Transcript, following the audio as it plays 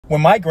When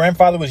my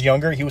grandfather was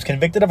younger, he was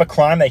convicted of a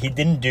crime that he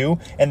didn't do,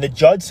 and the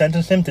judge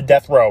sentenced him to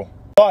death row.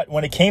 But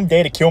when it came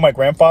day to kill my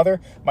grandfather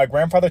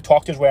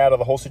talked his way out of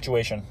the whole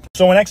situation.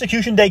 So when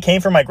execution day came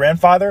for my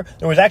grandfather,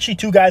 there was actually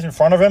two guys in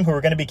front of him who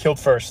were going to be killed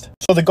first.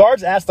 So the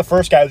guards asked the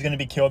first guy who was going to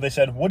be killed, they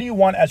said, "What do you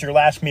want as your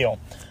last meal?"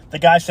 The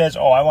guy says,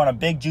 "Oh, I want a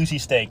big juicy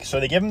steak." So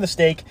they give him the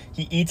steak,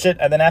 he eats it,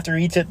 and then after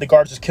he eats it, the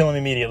guards just kill him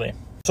immediately.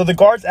 So the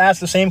guards ask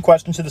the same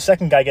question to the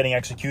second guy getting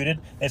executed.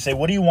 They say,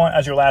 "What do you want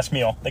as your last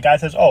meal?" The guy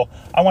says, "Oh,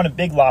 I want a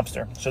big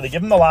lobster." So they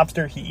give him the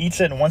lobster, he eats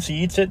it, and once he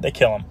eats it, they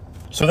kill him.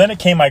 So then it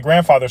came my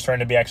grandfather's turn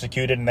to be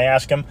executed, and they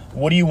ask him,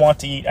 "What do you want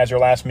to eat as your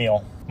last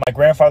meal?" My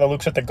grandfather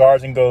looks at the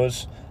guards and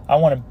goes, "I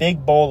want a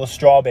big bowl of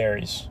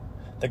strawberries."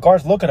 The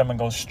guards look at him and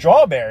go,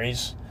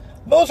 "Strawberries?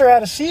 Those are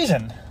out of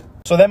season."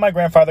 So then my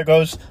grandfather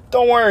goes,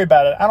 "Don't worry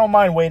about it. I don't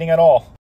mind waiting at all."